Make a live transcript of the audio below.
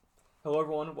Hello,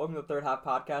 everyone. Welcome to the Third Half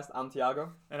Podcast. I'm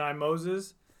Tiago. And I'm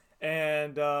Moses.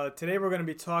 And today we're going to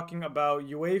be talking about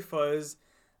UEFA's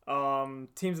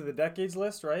Teams of the Decades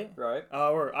list, right? Right.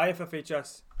 Or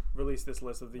IFFHS released this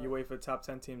list of the UEFA Top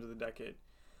 10 Teams of the Decade.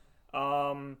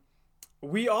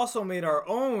 We also made our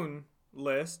own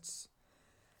lists.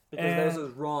 Because theirs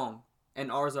is wrong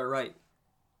and ours are right.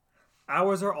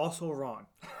 Ours are also wrong.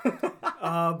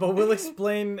 But we'll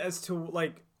explain as to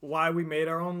why we made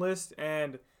our own list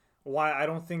and why I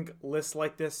don't think lists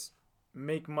like this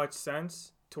make much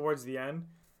sense towards the end.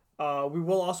 We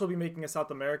will also be making a South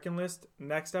American list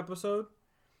next episode.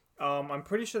 I'm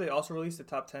pretty sure they also released the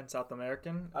top 10 South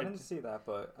American. I didn't see that,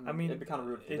 but I mean it'd be kind of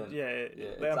rude if you didn't.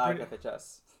 It's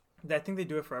IFFHS. I think they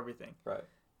do it for everything. Right.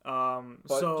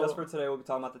 But so just for today, we'll be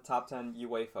talking about the top 10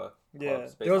 UEFA clubs. Yeah,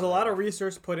 there was a lot of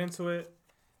research put into it.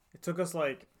 It took us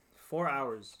 4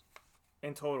 hours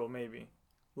in total, maybe.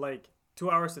 2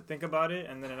 hours to think about it,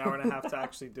 and then an hour and a half to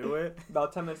actually do it.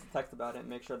 About 10 minutes to text about it and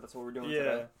make sure that's what we're doing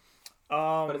today.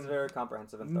 But it's very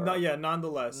comprehensive and thorough.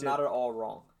 Nonetheless. Not at all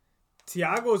wrong.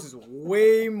 Tiago's is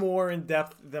way more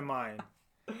in-depth than mine.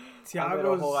 That's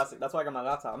why I got my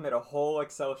laptop. I made a whole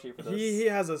Excel sheet for this. He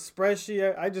has a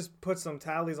spreadsheet. I just put some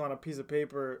tallies on a piece of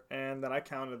paper, and then I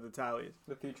counted the tallies.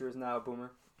 The future is now,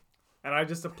 boomer. And I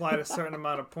just applied a certain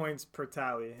amount of points per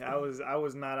tally. I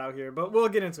was not out here, but we'll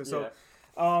get into it. So,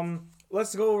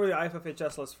 let's go over the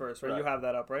IFFHS list first, right? You have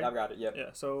that up, right? I've got it, yep. Yeah,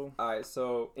 so... All right,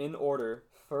 so in order,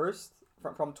 first,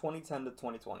 from 2010 to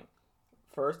 2020.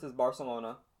 First is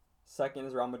Barcelona. Second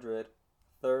is Real Madrid.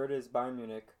 Third is Bayern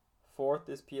Munich. Fourth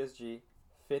is PSG.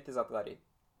 Fifth is Atleti.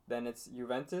 Then it's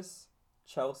Juventus,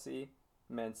 Chelsea,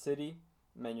 Man City,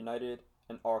 Man United,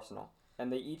 and Arsenal.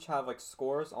 And they each have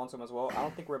scores onto them as well. I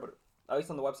don't think we're able to, at least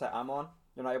on the website I'm on,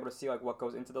 you're not able to see what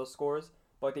goes into those scores.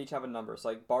 But they each have a number.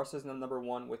 So Barca's in number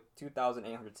 1 with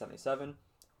 2,877.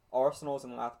 Arsenal's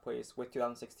in last place with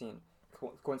 2016.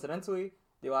 Coincidentally,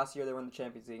 the last year they were in the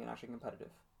Champions League and actually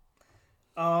competitive.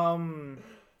 I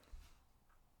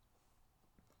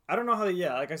don't know how they,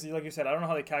 like you said, I don't know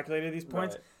how they calculated these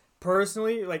points. Right.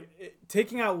 Personally,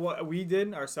 taking out what we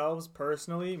did ourselves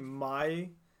personally, my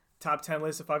top 10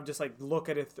 list, if I just look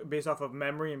at it based off of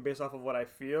memory and based off of what I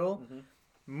feel,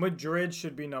 Madrid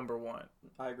should be number 1.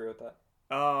 I agree with that.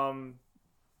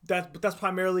 That's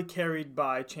primarily carried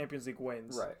by Champions League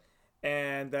wins. Right.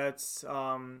 And that's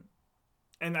and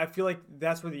I feel like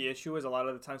that's where the issue is. A lot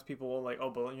of the times people will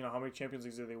but how many Champions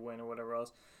Leagues do they win or whatever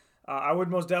else. I would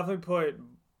most definitely put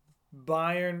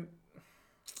Bayern.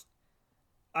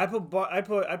 I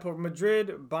put Madrid,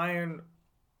 Bayern,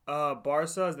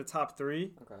 Barca as the top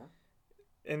 3. Okay.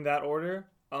 In that order.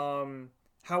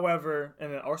 However,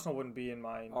 and then Arsenal wouldn't be in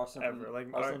mine ever.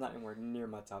 Arsenal's not anywhere near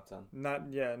my top 10.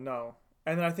 No.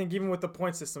 And then I think even with the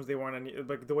point systems, they weren't any,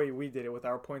 the way we did it with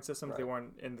our point systems, They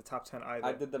weren't in the top 10 either.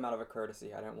 I did them out of a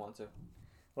courtesy. I didn't want to.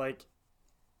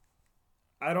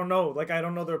 I don't know. I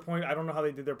don't know their point. I don't know how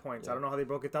they did their points. Yeah. I don't know how they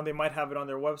broke it down. They might have it on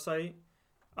their website.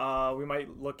 We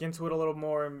might look into it a little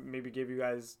more and maybe give you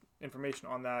guys information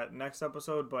on that next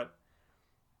episode. But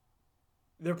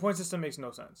their point system makes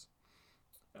no sense.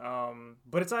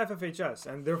 But it's IFFHS,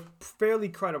 and they're fairly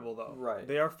credible, though. Right.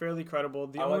 They are fairly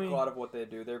credible. I like a lot of what they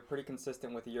do. They're pretty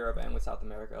consistent with Europe and with South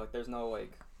America. There's no,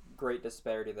 great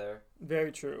disparity there.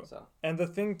 Very true. So. And the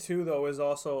thing, too, though, is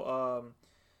also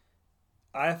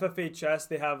IFFHS,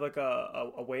 they have,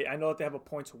 a weight. I know that they have a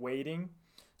points weighting,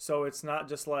 so it's not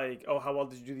just how well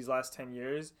did you do these last 10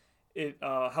 years.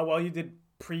 How well you did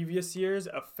previous years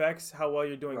affects how well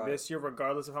you're doing this year,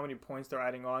 regardless of how many points they're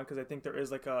adding on, because I think there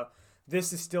is,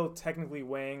 this is still technically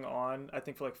weighing on, I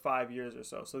think, for 5 years or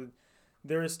so. So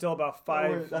there is still about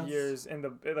 5 years in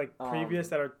the previous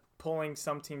that are pulling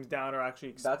some teams down or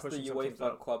actually that's pushing the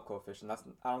UEFA club coefficient.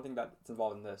 I don't think that's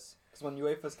involved in this. Because when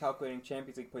UEFA is calculating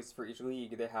Champions League places for each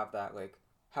league, they have that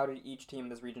how did each team in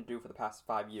this region do for the past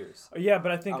 5 years? Yeah,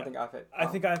 but I think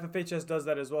IFFHS does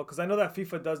that as well, because I know that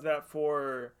FIFA does that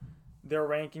for their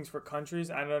rankings for countries.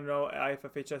 I don't know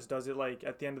IFFHS does it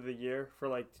at the end of the year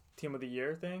for team of the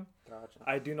year thing. Gotcha.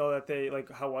 I do know that they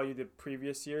how well you did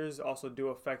previous years also do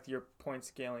affect your point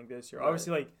scaling this year. Right.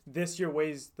 Obviously this year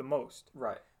weighs the most.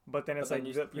 Right. But then it's the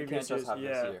previous years. This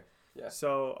year. Yeah.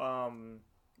 So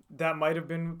that might have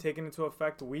been taken into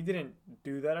effect. We didn't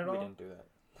do that at all. We didn't do that.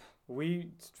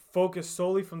 We focused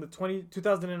solely from the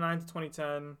 2009 to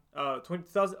 2010,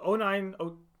 2009.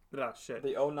 The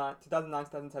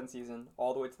 2009-2010 season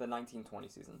all the way to the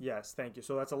 19-20 season. Yes, thank you.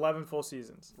 So that's 11 full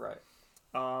seasons. Right.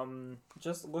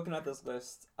 Just looking at this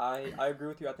list, I agree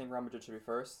with you. I think Real Madrid should be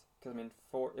first because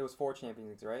it was 4 Champions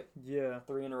Leagues, right? Yeah.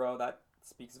 3 in a row. That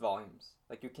speaks volumes.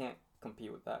 You can't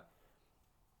compete with that.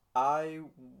 I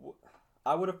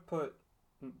would have put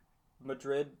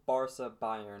Madrid, Barca,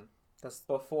 Bayern. That's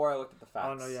before I looked at the facts.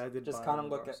 Oh no, yeah, I did. Just kind of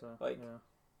look Barca. at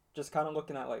just kind of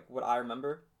looking at like what I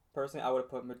remember personally. I would have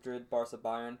put Madrid, Barca,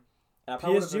 Bayern. And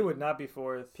PSG would not be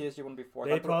fourth. PSG wouldn't be fourth.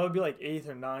 They'd probably be like 8th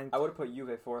or 9th. I would have put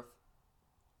Juve fourth.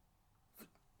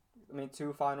 I mean,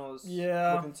 2 finals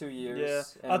within 2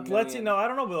 years. Yeah. Atleti, no, I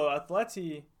don't know about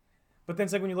Atleti. But then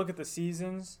it's like when you look at the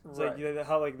seasons, it's like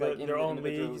how like their own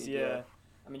leagues, yeah.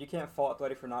 I mean, you can't fault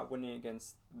Atleti for not winning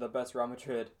against the best Real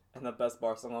Madrid and the best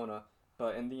Barcelona.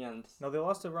 But in the end... No, they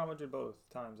lost to Real Madrid both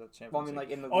times at Champions League. Well, I mean,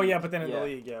 like in the league. Oh, yeah, but then in the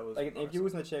league, it was... Like, if you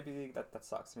lose in the Champions League, that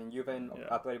sucks. I mean, Juve and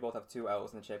Atleti both have 2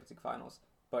 L's in the Champions League finals.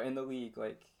 But in the league,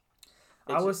 like...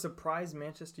 I was surprised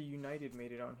Manchester United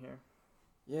made it on here.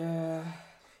 Yeah.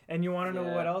 And you want to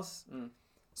know what else?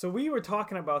 So we were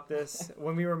talking about this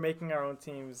when we were making our own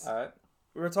teams. All right.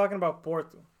 We were talking about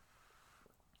Porto.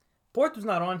 Porto's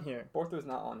not on here. Porto's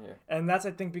not on here. And that's,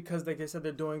 I think, because, like I said,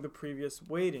 they're doing the previous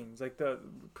weightings. Like, the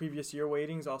previous year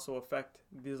weightings also affect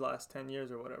these last 10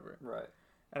 years or whatever. Right.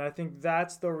 And I think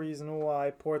that's the reason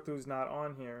why Porto's not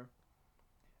on here.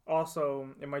 Also,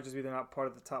 it might just be they're not part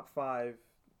of the top 5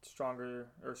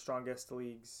 strongest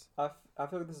leagues. I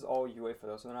feel like this is all UEFA,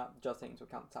 though, so they're not just taking into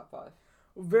account the top 5.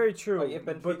 Very true. Like if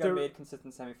Benfica made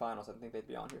consistent semifinals, I think they'd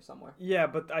be on here somewhere. Yeah,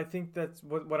 but I think that's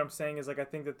what I'm saying is, like, I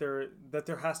think that there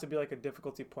has to be like a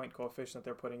difficulty point coefficient that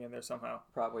they're putting in there somehow.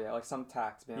 Probably, yeah, like some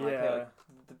tax being like, hey,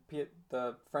 like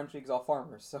the French league's all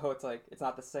farmers, so it's like it's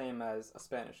not the same as a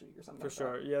Spanish league or something. For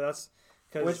sure, yeah, that's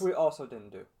which we also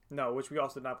didn't do. No, which we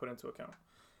also did not put into account.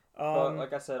 But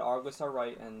like I said, our lists are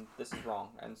right and this is wrong,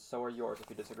 and so are yours if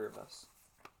you disagree with us.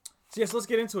 So yes, let's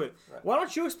get into it. Right. Why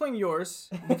don't you explain yours?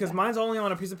 Because mine's only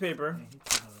on a piece of paper.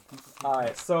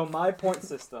 Alright, so my point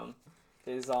system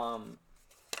is I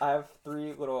have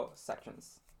 3 little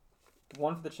sections.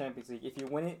 1 for the Champions League. If you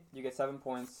win it, you get 7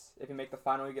 points. If you make the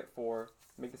final, you get 4.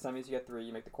 You make the semis, you get 3.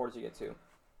 You make the quarters, you get 2.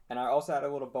 And I also had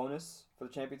a little bonus for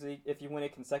the Champions League. If you win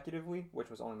it consecutively, which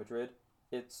was only Madrid,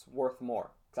 it's worth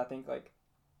more. Because I think like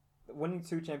winning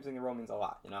 2 Champions League in a row means a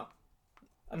lot, you know?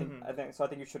 I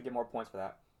think you should get more points for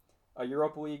that.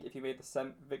 Europa League, if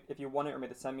you won it or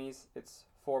made the semis, it's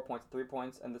 4 points and 3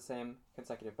 points, and the same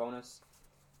consecutive bonus.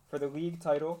 For the league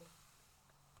title,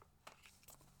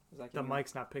 the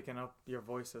mic's not picking up your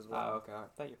voice as well. Oh, okay. All right.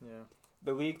 Thank you. Yeah.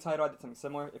 The league title, I did something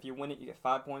similar. If you win it, you get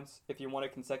 5 points. If you won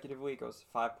it consecutively, it goes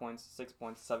 5 points, 6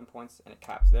 points, 7 points, and it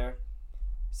caps there.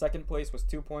 Second place was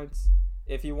 2 points.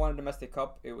 If you won a domestic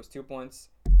cup, it was 2 points.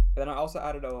 And then I also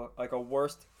added a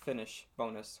worst finish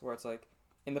bonus, where it's like,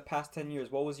 in the past 10 years,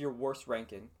 what was your worst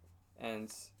ranking?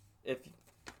 And if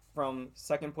from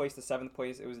 2nd place to 7th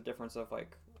place, it was a difference of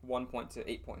like 1 point to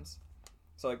 8 points.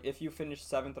 So like if you finished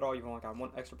 7th at all, you've only got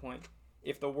 1 extra point.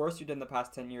 If the worst you did in the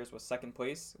past 10 years was 2nd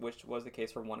place, which was the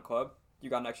case for one club,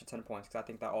 you got an extra 10 points, because I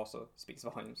think that also speaks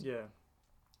volumes. Yeah.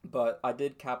 But I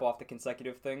did cap off the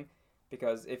consecutive thing,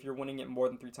 because if you're winning it more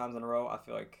than 3 times in a row, I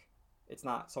feel like it's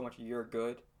not so much you're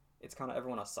good, it's kind of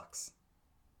everyone else sucks.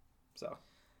 So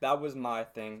that was my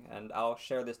thing, and I'll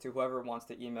share this to whoever wants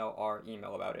to email our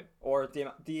email about it. Or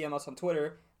DM us on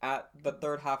Twitter at the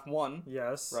third half 1.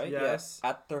 Yes. Right? Yes.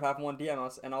 At third half 1, DM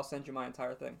us, and I'll send you my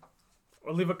entire thing.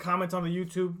 Or leave a comment on the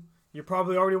YouTube. You're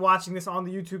probably already watching this on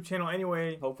the YouTube channel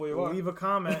anyway. Hopefully you are. Leave a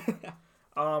comment.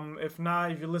 If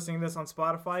not, if you're listening to this on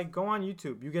Spotify, go on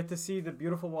YouTube. You get to see the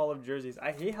beautiful wall of jerseys.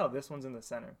 I hate how this one's in the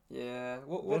center. Yeah.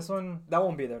 This one... That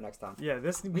won't be there next time. Yeah,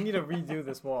 we need to redo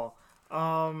this wall.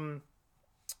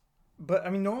 But,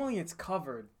 I mean, normally it's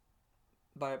covered.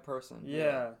 By a person.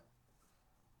 Yeah.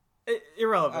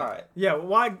 Irrelevant. All right. Yeah,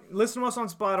 why listen to us on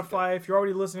Spotify. If you're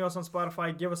already listening to us on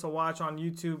Spotify, give us a watch on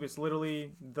YouTube. It's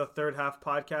literally the Third Half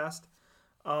Podcast.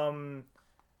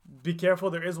 Be careful.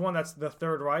 There is one that's the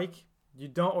Third Reich. You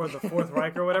don't, or the Fourth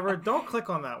Reich or whatever. Don't click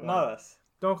on that one. Not us.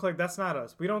 Don't click. That's not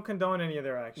us. We don't condone any of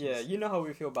their actions. Yeah, you know how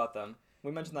we feel about them.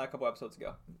 We mentioned that a couple episodes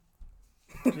ago.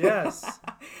 Yes.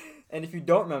 And if you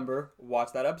don't remember,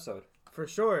 watch that episode. For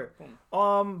sure.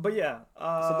 But yeah.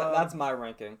 So that's my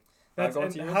ranking.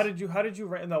 How did you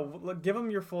rank? No, give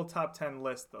them your full top 10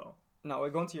 list though. No, we're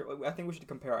going to your. I think we should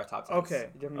compare our top 10. Okay.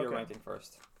 Give me your ranking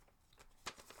first.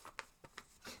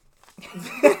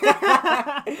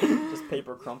 Just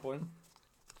paper crumpling.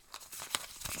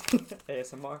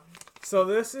 ASMR. So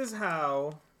this is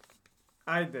how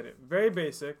I did it. Very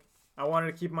basic. I wanted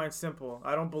to keep mine simple.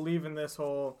 I don't believe in this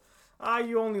whole,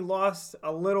 you only lost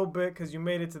a little bit because you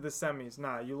made it to the semis.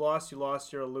 Nah, you lost,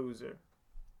 you're a loser.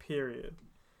 Period.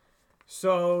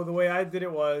 So the way I did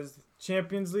it was,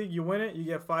 Champions League, you win it, you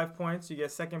get 5 points. You get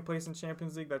 2nd place in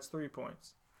Champions League, that's 3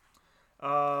 points.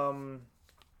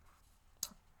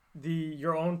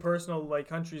 your own personal like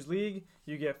country's league,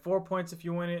 you get 4 points if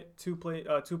you win it, 2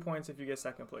 points if you get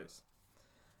second place.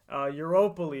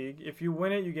 Europa League, if you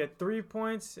win it, you get 3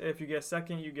 points. If you get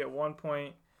second, you get 1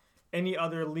 point. Any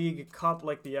other league cup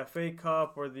like the FA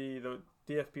Cup or the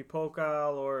DFB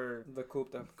Pokal or the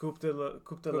Coupe de la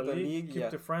Ligue, Coupe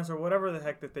de France, or whatever the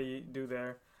heck that they do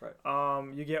there.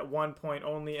 Right. You get 1 point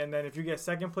only, and then if you get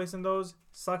second place in those,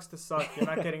 sucks to suck. You're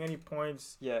not getting any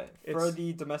points. Yeah. For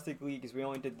the domestic leagues, we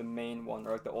only did the main one,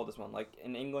 or like the oldest one. Like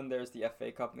in England, there's the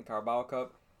FA Cup and the Carabao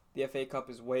Cup. The FA Cup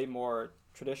is way more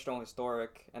traditional,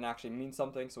 historic, and actually means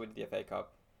something, so we did the FA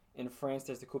Cup. In France,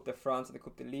 there's the Coupe de France and the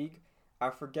Coupe de Ligue. I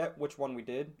forget which one we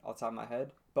did off the top of my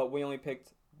head, but we only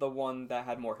picked the one that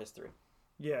had more history.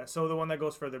 Yeah, so the one that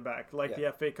goes further back. Like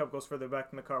the FA Cup goes further back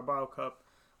than the Carabao Cup,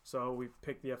 so we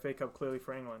picked the FA Cup clearly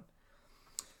for England.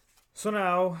 So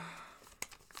now,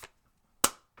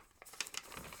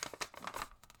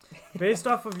 based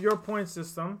off of your point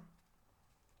system,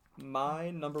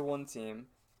 my number one team,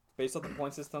 based off the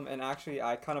point system, and actually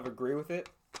I kind of agree with it.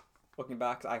 Looking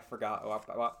back, I forgot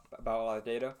about a lot of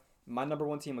data. My number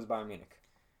one team was Bayern Munich.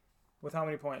 With how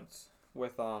many points?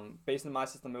 With based on my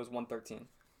system, it was 113.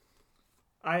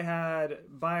 I had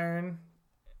Bayern,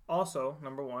 also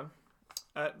number one,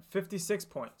 at 56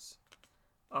 points.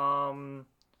 I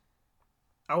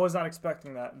was not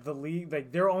expecting that. The league,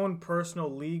 like their own personal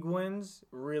league wins,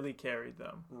 really carried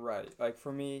them. Right. Like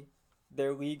for me,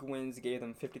 their league wins gave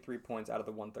them 53 points out of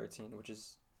the 113, which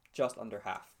is just under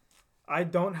half. I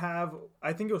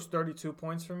think it was 32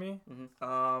 points for me.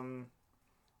 Mm-hmm.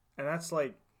 And that's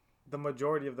like the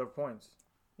majority of their points.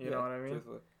 You know what I mean?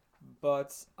 Truthfully.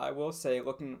 But I will say,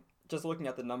 looking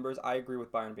at the numbers, I agree with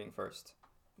Bayern being first.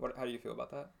 How do you feel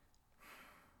about that?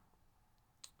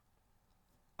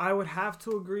 I would have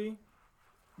to agree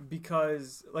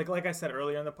because, like I said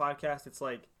earlier in the podcast, it's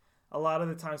like a lot of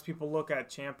the times people look at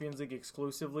Champions League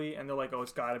exclusively and they're like, oh,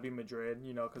 it's got to be Madrid,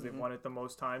 because they've won it the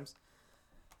most times.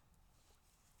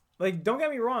 Like, don't get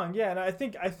me wrong, yeah, and I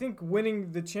think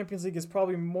winning the Champions League is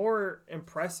probably more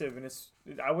impressive, and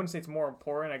I wouldn't say it's more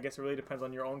important. I guess it really depends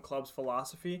on your own club's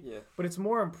philosophy. Yeah. But it's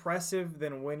more impressive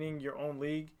than winning your own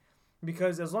league,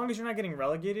 because as long as you're not getting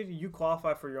relegated, you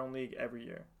qualify for your own league every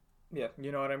year. Yeah.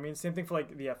 You know what I mean? Same thing for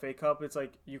like the FA Cup. It's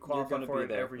like you qualify for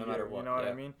it every year. What, you know what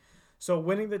I mean? So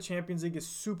winning the Champions League is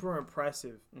super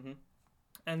impressive,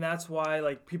 and that's why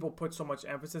like people put so much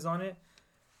emphasis on it.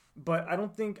 But I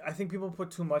think people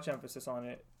put too much emphasis on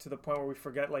it to the point where we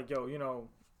forget, like,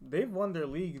 they've won their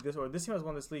league this team has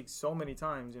won this league so many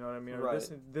times, you know what I mean? Or right.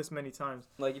 this many times.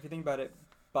 Like, if you think about it,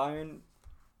 Bayern,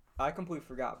 I completely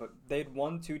forgot, but they'd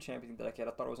won 2 Champions League decade.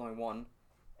 I thought it was only 1.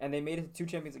 And they made it to 2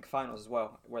 Champions League finals as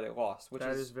well, where they lost, which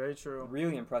is very true.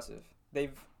 Really impressive.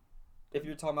 If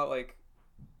you're talking about, like,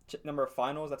 number of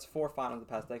finals, that's 4 finals the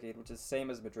past decade, which is the same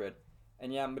as Madrid.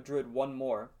 And yeah, Madrid won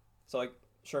more. So, like,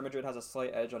 sure, Madrid has a slight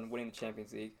edge on winning the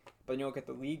Champions League, but you look at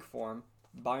the league form,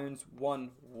 Bayern's won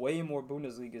way more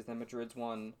Bundesligas than Madrid's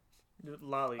won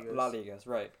La Ligas. La Ligas,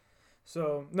 right.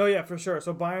 So, no, yeah, for sure.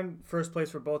 So, Bayern first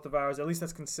place for both of ours. At least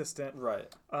that's consistent.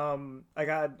 Right. I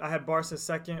had Barca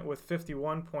second with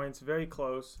 51 points, very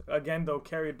close. Again, though,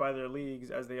 carried by their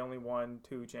leagues as they only won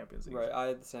 2 Champions Leagues. Right, I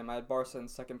had the same. I had Barca in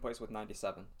second place with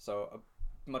 97, so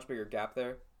a much bigger gap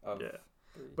there.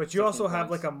 But you also have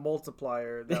like a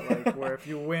multiplier that like where if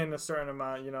you win a certain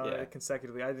amount,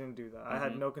 consecutively. I didn't do that. I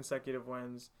had no consecutive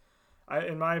wins.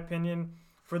 In my opinion,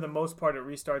 for the most part, it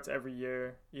restarts every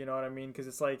year. You know what I mean? Because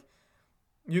it's like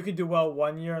you could do well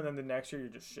one year and then the next year you're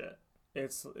just shit.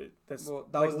 That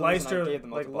was Leicester.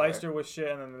 Like Leicester was shit,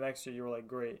 and then the next year you were like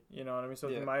great. You know what I mean? So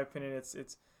in my opinion,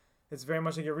 it's very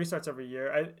much like it restarts every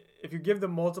year. If you give the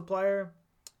multiplier,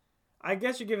 I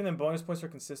guess you're giving them bonus points for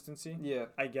consistency. Yeah,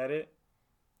 I get it.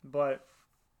 But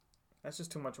that's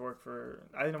just too much work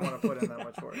I didn't want to put in that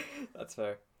much work. That's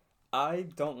fair. I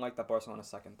don't like that Barcelona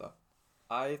second, though.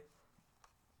 I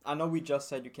know we just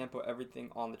said you can't put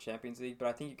everything on the Champions League, but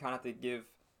I think you kind of have to give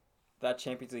that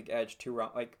Champions League edge to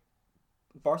like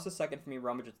Barca's second for me,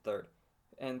 Real Madrid's third.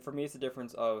 And for me, it's a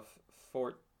difference of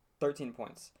 13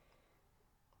 points.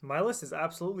 My list is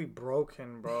absolutely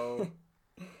broken, bro.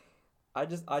 I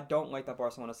don't like that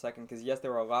Barcelona second because, yes, they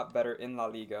were a lot better in La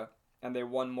Liga. And they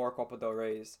won more Copa del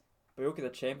Rey's. But you look at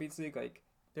the Champions League, like...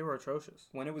 They were atrocious.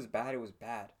 When it was bad, it was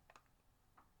bad.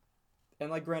 And,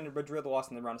 like, granted, Madrid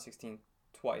lost in the round of 16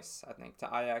 twice, I think, to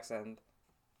Ajax and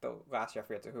the last year, I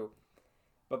forget to who.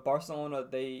 But Barcelona,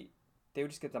 they would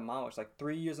just get demolished, like,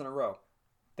 3 years in a row.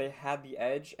 They had the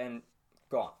edge and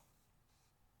gone.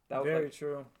 That was very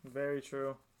true. Very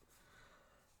true.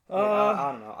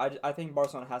 I don't know. I think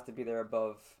Barcelona has to be there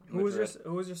above Madrid.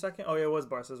 Who was your second? Oh, yeah, it was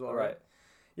Barca as well, right?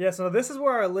 Yeah, so this is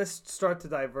where our lists start to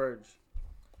diverge.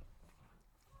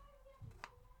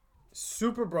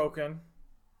 Super broken.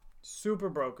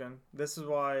 This is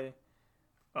why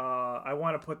I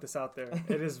want to put this out there.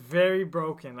 It is very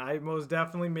broken. I most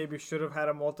definitely maybe should have had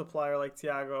a multiplier like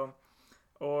Thiago,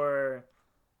 or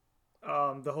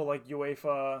the whole like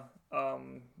UEFA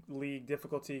league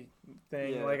difficulty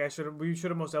thing. Yeah. Like we should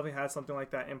have most definitely had something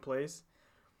like that in place,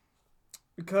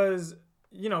 because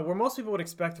where most people would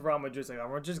expect Real Madrid's like,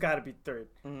 we're just got to be third.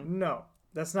 Mm-hmm. No,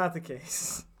 that's not the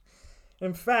case.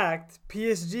 In fact,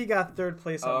 PSG got third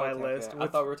place on my list. Okay. I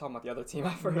thought we were talking about the other team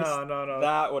at first. No.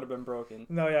 That would have been broken.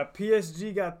 No, yeah.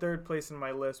 PSG got third place in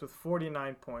my list with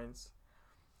 49 points.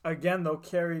 Again, though,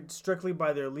 carried strictly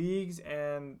by their leagues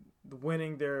and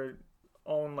winning their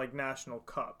own like national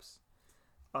cups.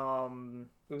 It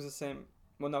was the same.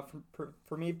 Well, no,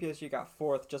 for me, PSG got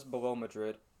fourth, just below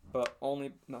Madrid, but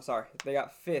they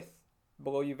got fifth,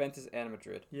 below Juventus and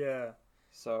Madrid. Yeah.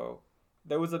 So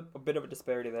there was a bit of a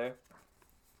disparity there.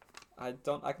 I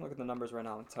can look at the numbers right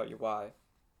now and tell you why.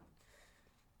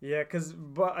 Yeah,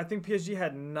 but I think PSG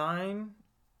had 9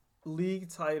 league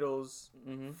titles,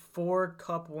 4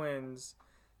 cup wins,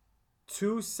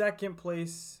 2 second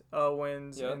place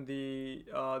wins in the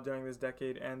during this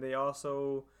decade, and they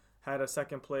also had a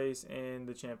second place in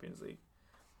the Champions League.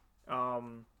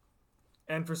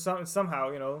 And for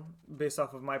somehow, based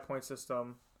off of my point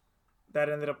system, that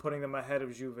ended up putting them ahead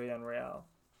of Juve and Real.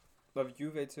 Of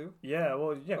Juve too? Yeah,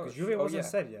 well, yeah, because Juve wasn't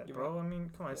set yet, You're bro. right. I mean,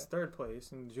 come on, it's third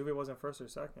place, and Juve wasn't first or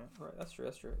second. Right, that's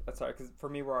true. That's all right, because for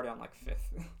me, we're already on like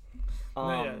fifth.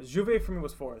 Juve for me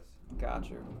was fourth. Got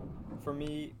you. For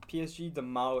me, PSG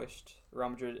demolished Real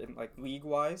Madrid in like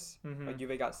league-wise. Mm-hmm. Like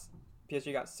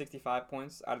PSG got 65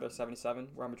 points out of their 77.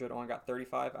 Real Madrid only got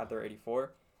 35 out of their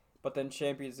 84. But then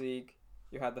Champions League,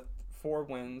 you had the 4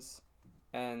 wins,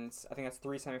 and I think that's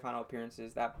 3 semifinal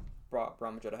appearances that brought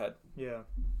Real Madrid ahead. Yeah.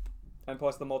 And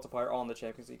plus the multiplier all in the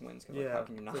Champions League wins. Cause how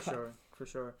can you not? For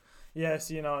sure.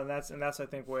 Yes, and that's I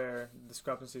think where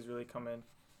discrepancies really come in.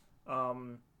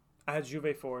 I had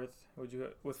Juve fourth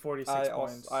with 46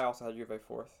 points. I also had Juve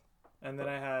fourth. And then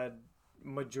I had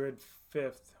Madrid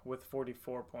fifth with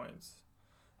 44 points.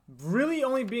 Really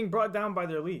only being brought down by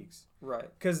their leagues. Right.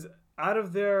 Because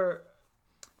the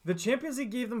Champions League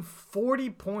gave them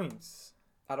 40 points.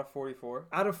 Out of 44?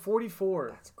 Out of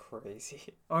 44. That's crazy.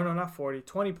 Oh, no, not 40.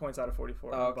 20 points out of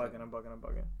 44. Oh, I'm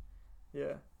bugging.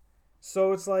 Yeah.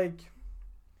 So it's like...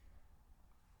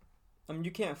 I mean,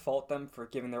 you can't fault them for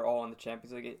giving their all in the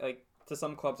Champions League. Like, to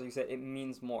some clubs, like you said, it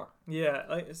means more. Yeah,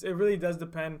 it really does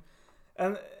depend.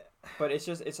 But it's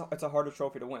a harder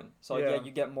trophy to win. So,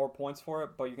 you get more points for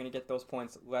it, but you're going to get those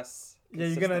points less Yeah,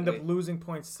 you're going to end up losing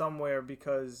points somewhere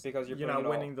because you're not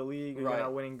winning the league or right. You're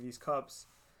not winning these cups.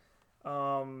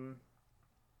 So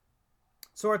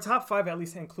our top 5 at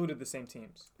least included the same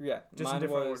teams. Yeah, just in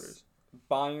different orders.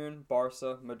 Bayern,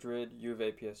 Barca, Madrid, Juve,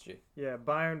 PSG. Yeah,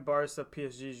 Bayern, Barca,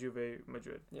 PSG, Juve,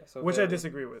 Madrid. Yeah, so which I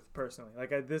disagree with personally. Like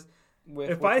With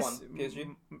which one?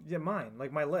 PSG? Yeah, mine.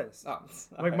 Like my list. Oh,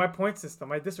 like my point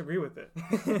system. I disagree with it.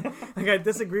 Like I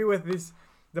disagree with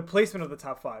the placement of the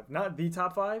top 5, not the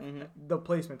top 5. Mm-hmm. The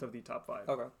placement of the top 5.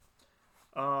 Okay.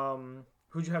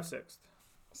 Who'd you have sixth?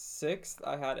 Sixth,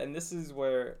 I had, and this is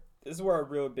where a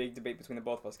real big debate between the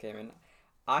both of us came in.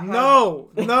 No.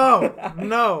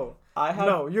 No.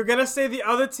 You're gonna say the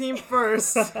other team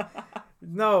first.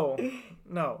 No.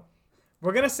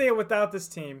 We're gonna say it without this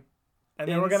team, and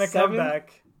then we're gonna come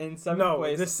back. In 7th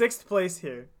place. The 6th place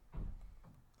here.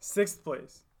 6th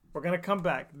place. We're gonna come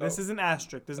back. This is an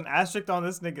asterisk. There's an asterisk on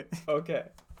this nigga. Okay.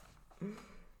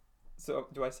 So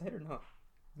do I say it or no?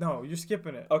 No, you're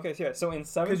skipping it. Okay, so in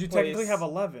 7th place... Because you technically have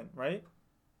 11, right?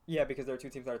 Yeah, because there are 2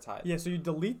 teams that are tied. Yeah, so you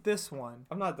delete this one.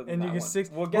 I'm not deleting that one. And you get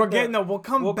 6. We'll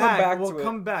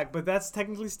come back. But that's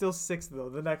technically still 6th, though,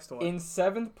 the next one. In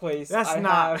 7th place,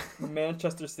 have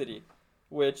Manchester City,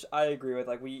 which I agree with.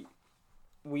 Like, we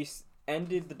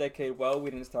ended the decade well.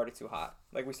 We didn't start it too hot.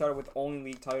 Like, we started with only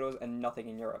league titles and nothing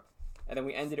in Europe. And then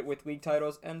we ended it with league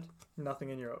titles and... nothing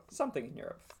in Europe. Something in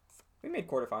Europe. We made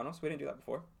quarterfinals. We didn't do that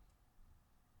before.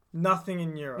 Nothing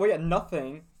in Europe. Well, yeah,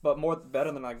 nothing, but better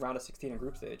than like round of 16 in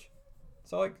group stage.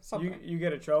 So like something. You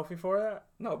get a trophy for that?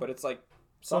 No, but it's like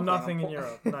so nothing in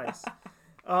Europe. Nice.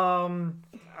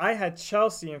 I had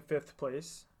Chelsea in 5th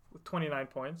place with 29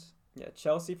 points. Yeah,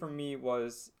 Chelsea for me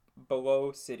was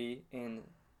below City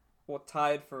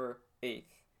tied for 8th.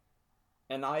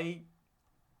 And I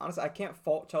can't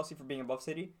fault Chelsea for being above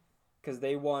City because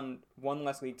they won one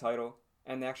less league title.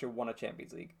 And they actually won a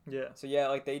Champions League. Yeah. So, yeah,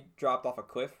 like, they dropped off a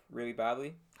cliff really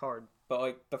badly. Hard. But,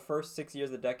 like, the first 6 years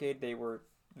of the decade, they were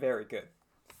very good.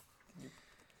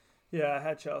 Yeah, I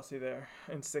had Chelsea there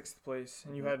in 6th place,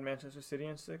 and you had Manchester City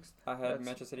in 6th? I had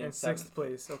Manchester City in 6th 7th.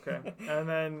 place, okay. And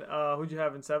then who'd you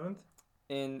have in 7th?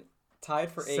 In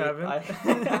tied for 8th.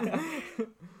 7th?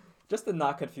 Just to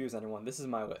not confuse anyone, this is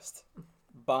my list.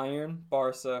 Bayern,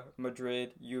 Barca,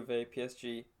 Madrid, Juve,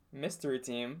 PSG, mystery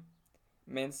team,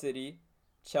 Man City,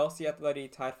 Chelsea, Atleti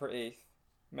tied for 8th,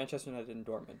 Manchester United, and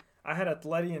Dortmund. I had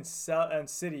Atleti and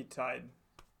City tied,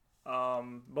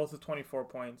 both with 24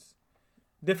 points.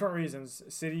 Different reasons.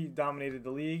 City dominated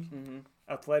the league. Mm-hmm.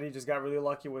 Atleti just got really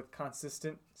lucky with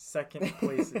consistent second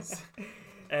places.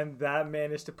 And that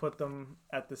managed to put them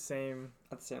at the same...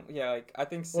 Yeah, like, I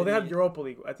think City... Well, they had Europa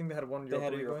League. I think they had one Europa League. They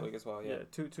had a Europa League as well, yeah.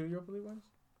 Two Europa League wins?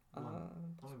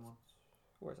 Only one.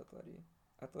 Where's Atleti?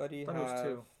 Atleti I thought it was have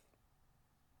 2.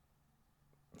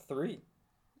 3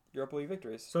 Europa League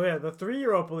victories. So, yeah, the 3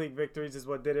 Europa League victories is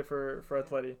what did it for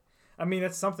Atleti. I mean,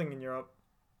 that's something in Europe.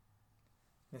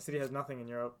 And City has nothing in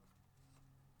Europe.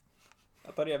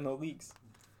 Atleti have no leagues.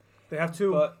 They have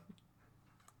 2. But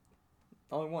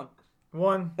only 1.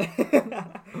 1.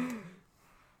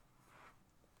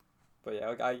 But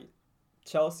yeah, like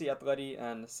Chelsea, Atleti,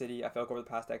 and City, I feel like over the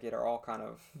past decade are all kind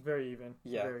of... Very even.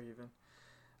 Yeah. Very even.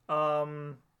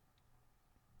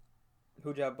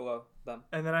 Who'd you have below them?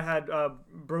 And then I had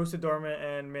Borussia Dortmund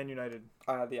and Man United.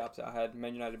 I had the opposite. I had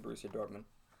Man United, Borussia Dortmund.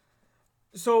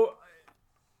 So,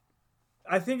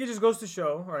 I think it just goes to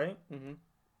show, right?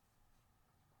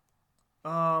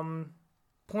 Mm-hmm.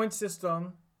 Point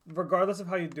system, regardless of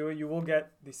how you do it, you will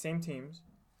get the same teams.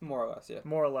 More or less, yeah.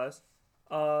 More or less.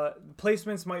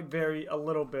 Placements might vary a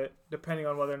little bit depending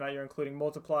on whether or not you're including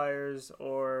multipliers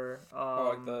or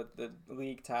like the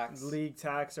league tax. League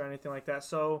tax or anything like that.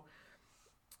 So,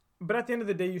 but at the end of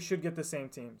the day, you should get the same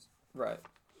teams. Right.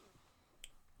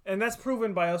 And that's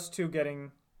proven by us two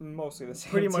getting mostly the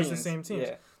same pretty teams. much the same teams.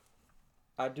 Yeah.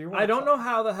 I don't know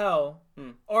how the hell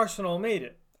Arsenal made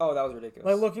it. Oh, that was ridiculous.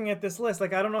 Like, looking at this list,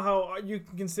 like, I don't know how you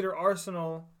can consider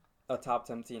Arsenal a top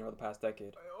 10 team over the past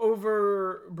decade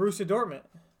over Borussia Dortmund.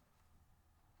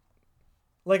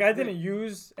 Like, I didn't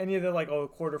use any of the, like,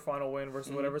 quarterfinal win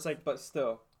versus whatever. It's like, but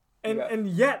still. And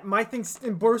yet, my thing,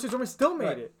 Borussia Dortmund still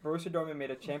made it. Borussia Dortmund made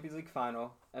a Champions League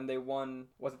final, and they won,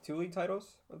 was it 2 league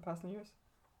titles over the past 10 years?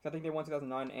 I think they won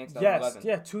 2009 and 2011. Yes,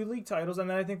 yeah, 2 league titles, and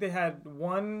then I think they had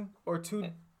 1 or 2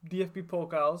 DFB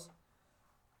Pokals.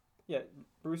 Yeah,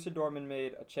 Borussia Dortmund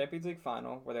made a Champions League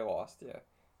final where they lost, yeah.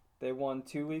 They won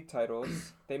 2 league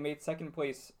titles. They made second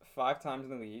place 5 times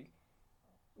in the league.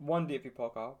 1 DFB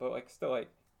Pokal, but, like, still, like,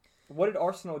 what did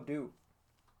Arsenal do?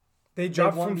 They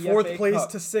dropped from 4th place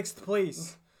to 6th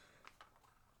place.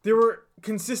 They were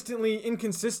consistently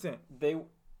inconsistent.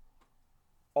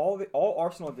 All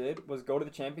Arsenal did was go to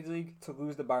the Champions League to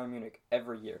lose to Bayern Munich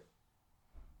every year.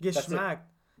 Get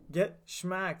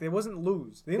schmacked. It wasn't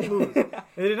lose. They didn't lose.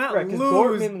 They did not lose.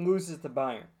 Dortmund loses to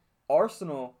Bayern.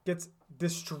 Arsenal gets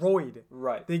destroyed.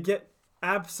 Right. They get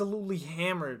absolutely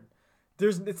hammered.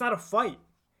 It's not a fight.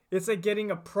 It's like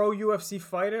getting a pro UFC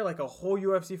fighter, like a whole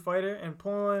UFC fighter, and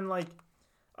pulling like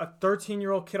a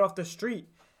 13-year-old kid off the street.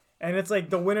 And it's like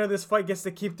the winner of this fight gets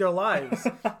to keep their lives.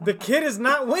 The kid is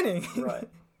not winning. Right.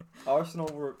 Arsenal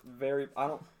were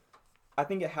I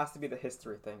think it has to be the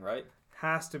history thing, right?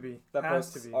 Has to be. That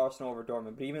puts Arsenal over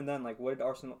Dortmund. But even then, like, what did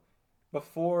Arsenal...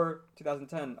 Before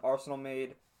 2010, Arsenal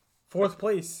made... 4th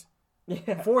place.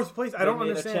 Yeah. 4th place. I don't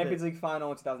understand They made a Champions League final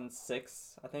in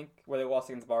 2006, I think, where they lost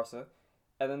against Barca.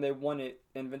 And then they won it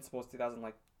Invincibles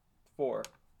 2004.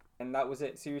 And that was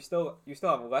it. So you still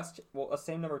have a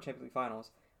same number of Champions League finals,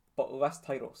 but less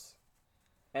titles.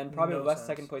 And probably less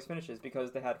second place finishes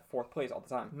because they had 4th place all the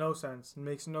time. No sense. It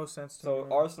makes no sense to me.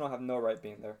 So Arsenal have no right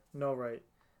being there. No right.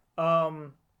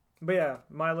 But yeah,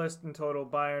 my list in total: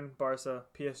 Bayern, Barca,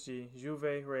 PSG,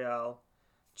 Juve, Real,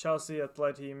 Chelsea,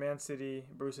 Atleti, Man City,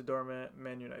 Borussia Dortmund,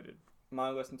 Man United. My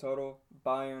list in total: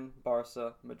 Bayern,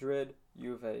 Barca, Madrid,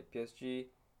 Juve, PSG,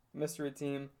 mystery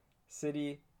team,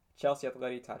 City, Chelsea,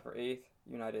 Atleti tied for 8th,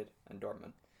 United, and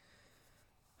Dortmund.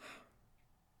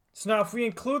 So now, if we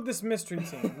include this mystery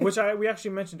team, which we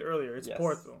actually mentioned earlier, it's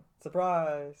Porto.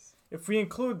 Surprise! If we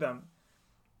include them,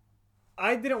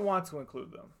 I didn't want to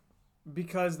include them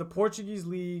because the Portuguese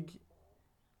league,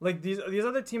 like these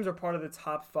other teams are part of the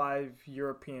top 5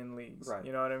 European leagues. Right.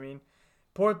 You know what I mean?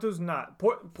 Porto's not.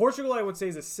 Portugal, I would say,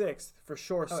 is a 6th for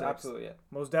sure. 6th. Absolutely, yeah.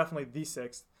 Most definitely the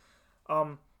 6th.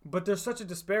 But there's such a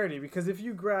disparity because if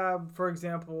you grab, for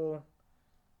example,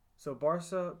 so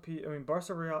Barca,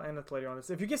 Real, and Atleti on this.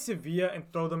 If you get Sevilla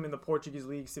and throw them in the Portuguese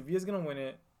league, Sevilla's gonna win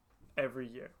it every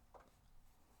year.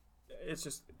 That's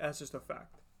just a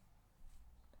fact.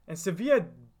 And Sevilla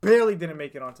barely didn't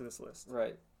make it onto this list.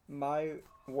 Right. My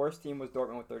worst team was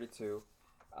Dortmund with 32.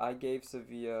 I gave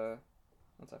Sevilla,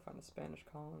 once I find the Spanish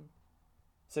column,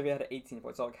 Sevilla had 18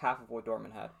 points, so like half of what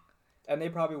Dortmund had. And they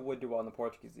probably would do well in the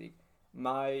Portuguese league.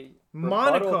 My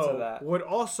Monaco to that, would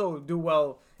also do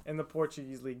well in the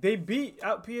Portuguese league. They beat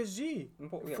out PSG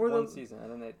for one season,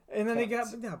 and then they got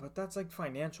but that's like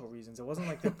financial reasons. It wasn't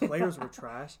like their players were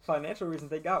trash. Financial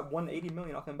reasons. They got 180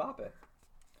 million off Mbappe.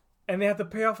 And they have to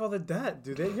pay off all the debt,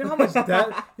 dude. You know how much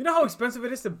debt? You know how expensive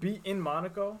it is to be in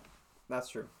Monaco? That's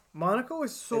true. Monaco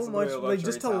is so much like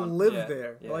just to live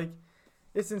there. Yeah. Like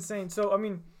it's insane. So I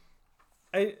mean,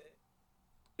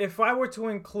 if I were to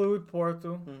include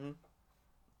Porto,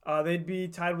 they'd be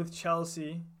tied with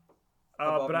Chelsea.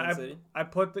 Above Man City? I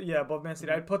put above Man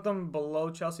City. I'd put them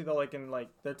below Chelsea though.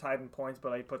 They're tied in points,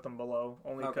 but I put them below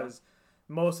only because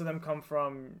most of them come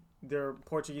from their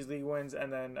Portuguese league wins,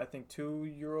 and then I think 2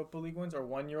 Europa League wins or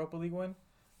 1 Europa League win,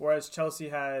 whereas Chelsea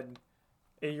had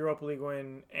a Europa League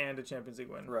win and a Champions League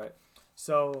win. Right.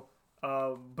 So,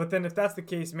 but then if that's the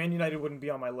case, Man United wouldn't be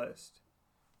on my list.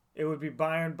 It would be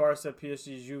Bayern, Barca,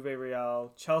 PSG, Juve,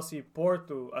 Real, Chelsea,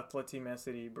 Porto, Atleti, Man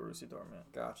City, Borussia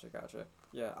Dortmund. Gotcha.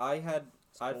 Yeah, I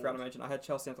forgot to mention, I had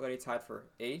Chelsea and Atleti tied for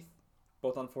 8th,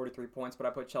 both on 43 points, but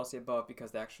I put Chelsea above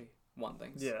because they actually won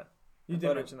things. Yeah. You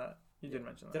did mention that.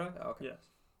 Did I? Oh, okay. Yes.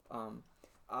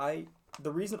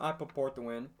 The reason I put Porto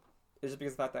in is just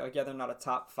because of the fact that, they're not a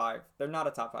top 5. They're not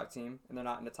a top 5 team, and they're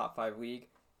not in the top 5 league.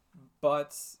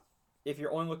 But if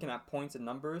you're only looking at points and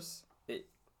numbers,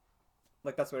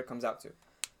 that's what it comes out to.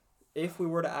 If we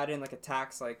were to add in a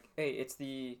tax, hey, it's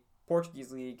the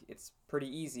Portuguese league, it's pretty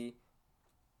easy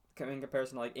in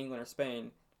comparison to England or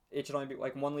Spain. It should only be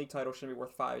one league title shouldn't be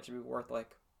worth 5. It should be worth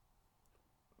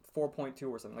 4.2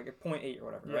 or something, 0.8 or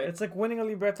whatever. Yeah, right? It's like winning a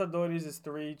Libertadores is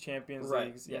 3 Champions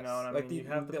Leagues. Yes. You know what I mean? You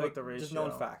have to put the ratio. Just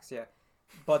known facts, yeah.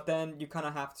 But then you kind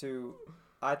of have to.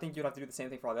 I think you'd have to do the same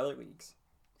thing for all the other leagues.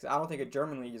 I don't think a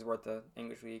German league is worth the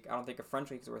English league. I don't think a French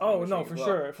league is worth the English league.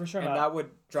 For sure. And that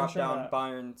would drop down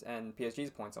Bayern's and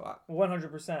PSG's points a lot.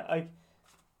 100%.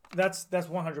 That's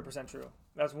 100% true.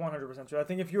 That's 100% true. I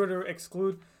think if you were to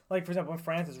exclude, for example, in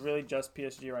France, it's really just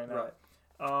PSG right now. Right.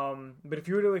 But if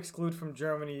you were to exclude from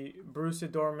Germany Borussia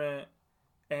Dortmund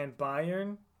and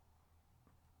Bayern,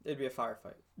 it'd be a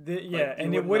firefight.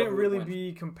 And it wouldn't really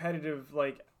be competitive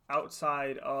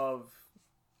outside of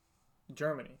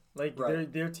Germany.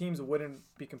 Their teams wouldn't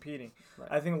be competing. Right.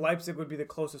 I think Leipzig would be the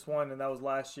closest one, and that was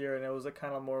last year, and it was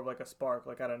kind of more of a spark,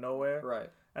 out of nowhere. Right.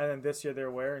 And then this year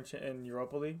they're where in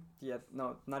Europa League? Yeah,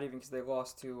 no, not even because they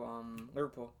lost to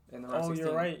Liverpool in the round 16. Oh,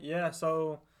 you're right. Yeah,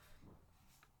 so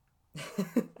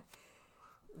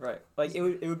right.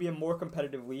 It would be a more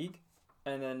competitive league,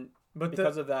 and then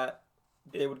because of that,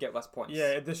 they would get less points.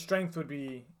 Yeah, the strength would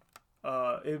be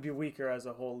it would be weaker as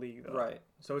a whole league though. Right.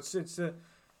 So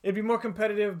it'd be more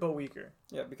competitive but weaker.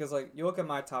 Yeah, because you look at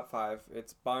my top 5,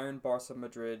 it's Bayern, Barca,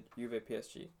 Madrid, Juve,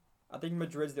 PSG. I think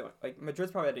Madrid's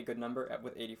probably had a good number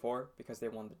with 84 because they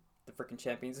won the freaking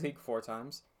Champions League 4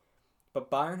 times.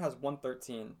 But Bayern has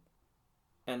 113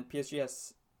 and PSG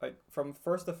has from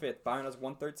 1st to 5th, Bayern has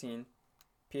 113,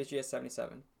 PSG has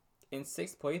 77. In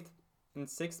 6th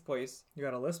place, you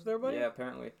got a list there, buddy? Yeah,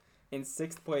 apparently. In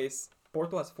 6th place,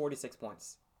 Porto has 46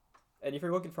 points. And if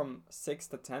you're looking from 6th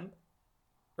to 10th,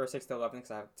 or 6th to 11th,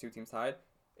 because I have 2 teams tied,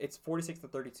 it's 46 to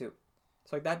 32.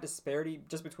 So that disparity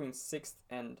just between 6th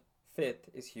and 5th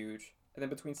is huge. And then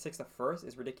between 6th to 1st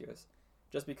is ridiculous.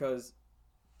 Just because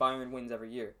Bayern wins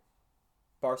every year.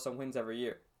 Barca wins every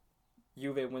year.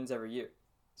 Juve wins every year.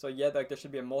 So there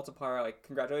should be a multiplier,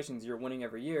 congratulations, you're winning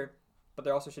every year. But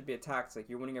there also should be a tax,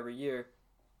 you're winning every year.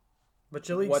 But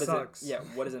your league sucks.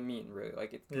 What does it mean,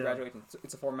 really? Congratulations. Yeah.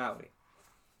 It's a formality.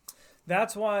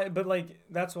 That's why,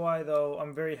 though,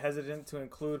 I'm very hesitant to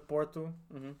include Porto.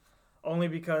 Mm-hmm. Only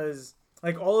because,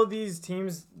 all of these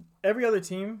teams, every other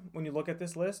team, when you look at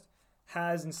this list,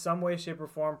 has in some way, shape, or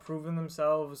form proven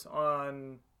themselves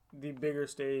on the bigger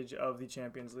stage of the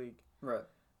Champions League. Right.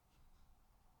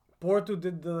 Porto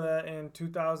did that in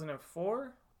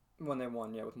 2004. When they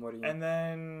won, with Mourinho. And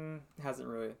then... Hasn't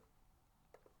really.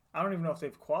 I don't even know if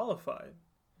they've qualified.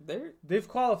 They've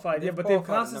qualified, but they've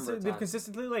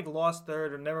consistently lost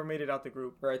third or never made it out the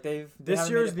group. Right, this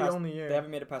year is the only year they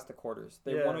haven't made it past the quarters.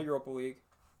 They won a Europa League,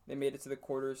 they made it to the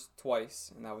quarters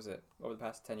twice, and that was it over the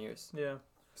past 10 years. Yeah.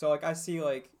 So I see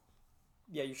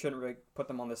you shouldn't really put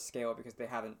them on this scale because they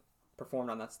haven't performed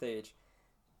on that stage.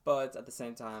 But at the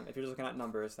same time, if you're just looking at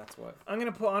numbers, that's what I'm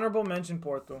gonna put honorable mention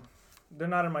Porto. They're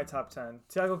not in my top 10.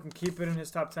 Thiago can keep it in his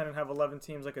top 10 and have 11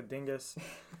 teams like a dingus,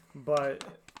 but.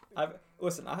 I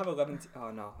have 11.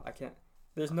 Oh no, I can't.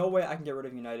 There's no way I can get rid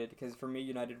of United because for me,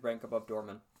 United rank above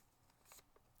Dortmund.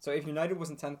 So if United was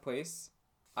in 10th place,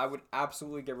 I would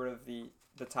absolutely get rid of the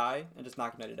tie and just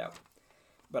knock United out.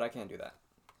 But I can't do that.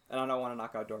 And I don't want to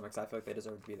knock out Dortmund because I feel like they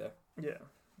deserve to be there. Yeah.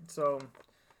 So,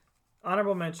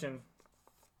 honorable mention,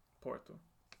 Porto.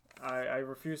 I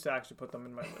refuse to actually put them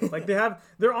in my list. Like,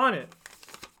 they're on it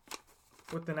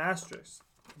with an asterisk.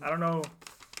 I don't know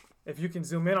if you can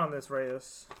zoom in on this,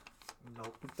 Reyes.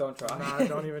 Nope. Don't try. Nah,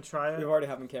 don't even try it. You're already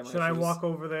having camera Should issues. I walk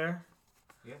over there?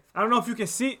 Yeah. I don't know if you can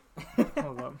see.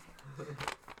 Hold on.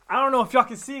 I don't know if y'all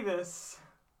can see this.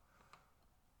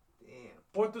 Damn.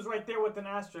 Porto's right there with an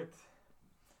asterisk.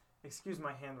 Excuse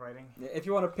my handwriting. Yeah, if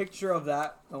you want a picture of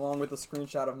that along with a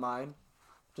screenshot of mine,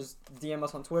 just DM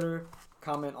us on Twitter,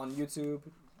 comment on YouTube,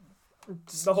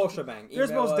 just the whole shebang.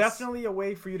 There's Email most us. definitely a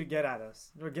way for you to get at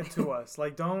us or get to us.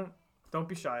 Like, don't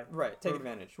be shy. Right, take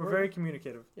advantage. We're very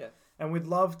communicative. Yeah. And we'd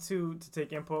love to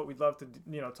take input. We'd love to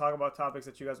talk about topics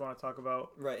that you guys want to talk about.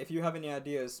 Right. If you have any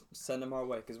ideas, send them our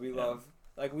way because we love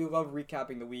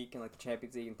recapping the week and like the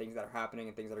Champions League and things that are happening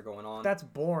and things that are going on. That's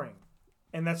boring.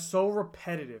 And that's so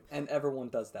repetitive. And everyone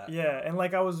does that. Yeah, and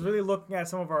like I was really looking at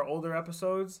some of our older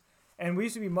episodes, and we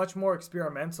used to be much more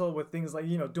experimental with things like,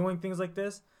 doing things like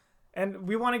this. And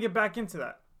we want to get back into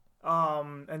that.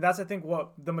 And that's, I think,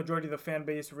 what the majority of the fan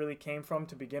base really came from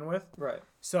to begin with. Right.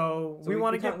 So we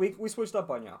want to we switched up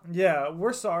on y'all. Yeah,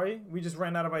 we're sorry. We just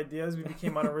ran out of ideas. We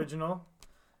became unoriginal.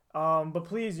 But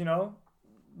please,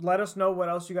 let us know what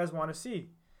else you guys want to see.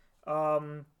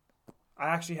 I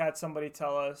actually had somebody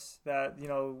tell us that,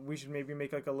 we should maybe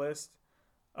make like a list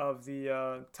of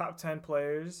the top 10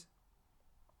 players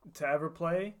to ever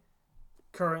play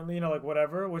currently, like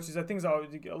whatever, which is, I think,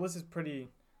 a list is pretty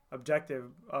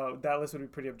objective. That list would be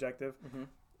pretty objective,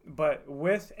 but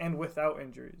with and without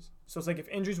injuries. So it's like if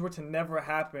injuries were to never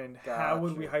happen, how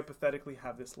would we hypothetically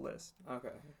have this list? Okay.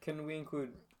 Can we include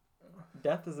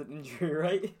death as an injury,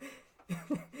 right?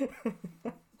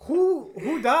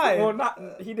 Who died?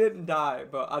 Well, he didn't die,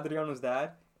 but Adriano's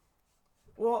dad.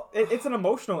 Well, it's an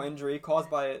emotional injury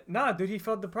caused by it. Nah, dude, he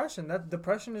felt depression. That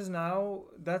depression is now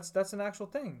that's an actual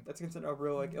thing. That's considered a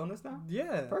real illness now.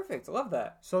 Yeah. Perfect. I love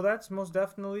that. So that's most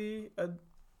definitely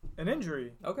an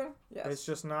injury. Okay. Yes. It's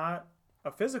just not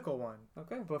a physical one.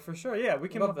 Okay. But for sure, yeah, we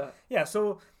can love that. Yeah.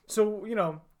 So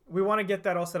we want to get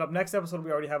that all set up. Next episode,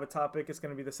 we already have a topic. It's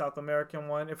going to be the South American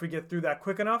one. If we get through that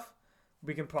quick enough,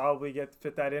 we can probably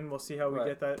fit that in. We'll see how we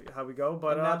get that, how we go.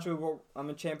 But naturally,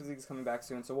 Champions League is coming back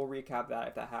soon, so we'll recap that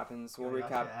if that happens. We'll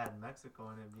recap. Add Mexico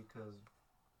in it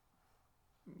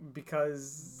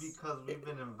because we've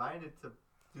been invited to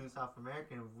do South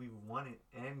America and we've won it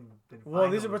and been. Well,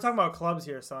 we're talking about clubs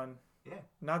here, son. Yeah.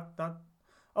 Not.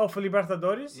 Oh, for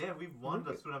Libertadores? Yeah, we've won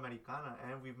the Sudamericana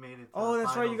and we've made it. To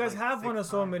that's right. You guys have won a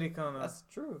Sudamericana. That's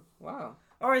true. Wow.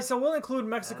 All right, so we'll include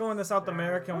Mexico in the South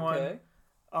American one.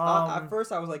 At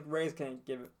first, I was like, Reyes can't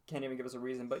even give us a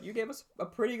reason, but you gave us a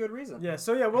pretty good reason. Yeah,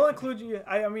 so yeah, we'll include you.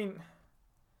 I mean,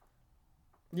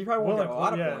 you probably won't get a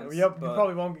lot of points. Yep, you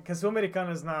probably won't, because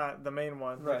Sudamericana is not the main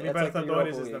one. Right,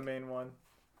 Libertadores is the main one.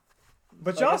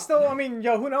 But y'all still,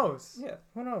 who knows? Yeah.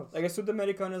 Who knows? Like a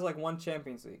Sudamericana is like one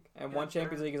Champions League, and one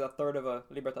Champions League is a third of a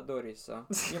Libertadores, so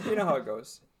you know how it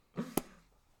goes.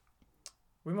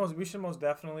 We should most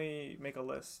definitely make a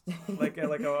list, like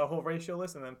a whole ratio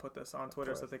list, and then put this on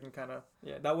Twitter so they can kind of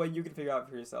that way you can figure out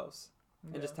for yourselves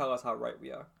and just tell us how right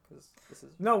we are, because this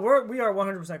is we are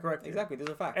 100% correct. Exactly, these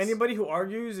are facts. Anybody who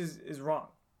argues is wrong,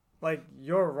 like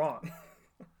you're wrong.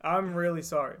 I'm really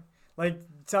sorry. Like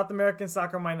South American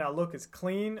soccer might not look as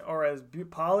clean or as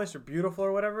polished or beautiful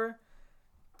or whatever.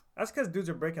 That's because dudes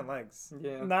are breaking legs.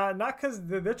 Yeah. Not because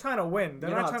they're trying to win. They're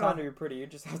not trying to be pretty. You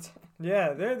just have to.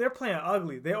 Yeah, they're playing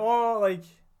ugly. They all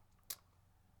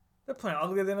they're playing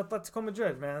uglier than Atletico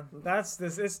Madrid, man.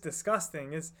 It's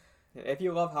disgusting. If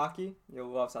you love hockey, you'll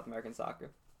love South American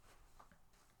soccer.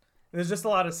 There's just a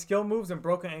lot of skill moves and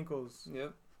broken ankles.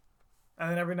 Yep.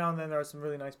 And then every now and then there are some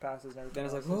really nice passes and everything. Then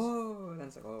it's like, whoa. Then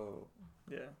it's like, whoa.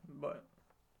 Yeah, but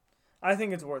I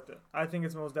think it's worth it. I think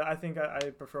I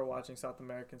prefer watching South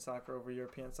American soccer over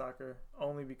European soccer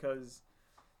only because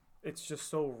it's just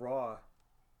so raw.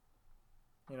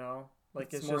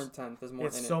 Like it's more just intense. There's more.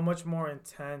 It's so much more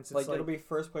intense. It's it'll be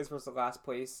first place versus last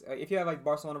place. If you have like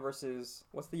Barcelona versus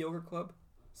what's the yogurt club?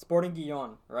 Sporting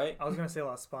Gijón, right? I was gonna say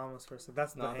Las Palmas first.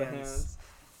 That's the hands.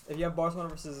 If you have Barcelona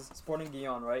versus Sporting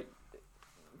Gijón, right?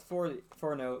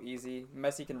 4-0 easy.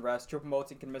 Messi can rest.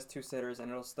 Choupo-Moting can miss 2 sitters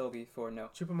and it'll still be 4-0.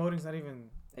 Choupo-Moting's not even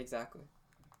exactly.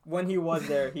 When he was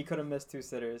there, he could have missed 2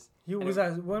 sitters.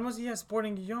 When was he at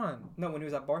Sporting Gijón? No, when he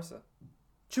was at Barca.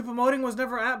 Choupo-Moting was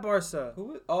never at Barca.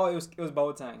 Who? Oh, it was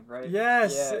Boateng, right?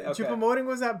 Yes, Yeah, okay. Choupo-Moting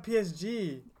was at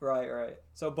PSG. Right.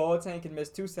 So Boateng can miss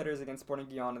 2 setters against Sporting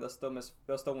Gijón, and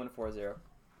they'll still win 4-0.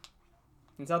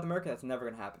 In South America, that's never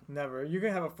gonna happen. Never. You're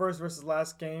gonna have a first versus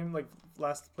last game, like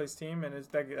last place team, and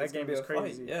that game is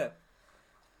crazy. Fight. Yeah.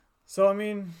 So I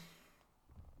mean,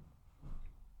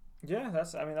 yeah,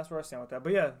 that's where I stand with that.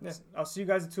 But yeah, I'll see you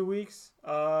guys in 2 weeks.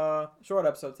 Short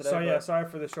episode today. So yeah, sorry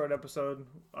for the short episode.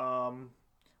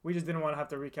 We just didn't want to have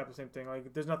to recap the same thing.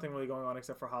 Like, there's nothing really going on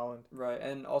except for Holland. Right,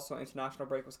 and also international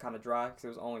break was kind of dry because it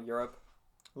was only Europe.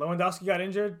 Lewandowski got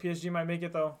injured. PSG might make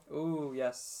it though. Ooh,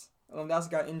 yes.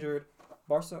 Lewandowski got injured.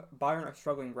 Bayern are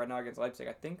struggling right now against Leipzig.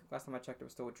 I think last time I checked, it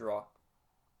was still a draw.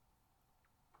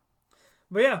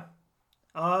 But yeah,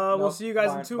 we'll see you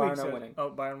guys in 2 weeks. Bayern are winning. Oh,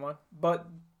 Bayern won. But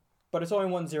it's only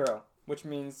 1-0, which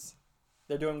means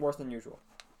they're doing worse than usual.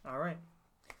 All right.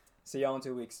 See y'all in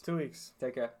 2 weeks. 2 weeks.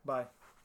 Take care. Bye.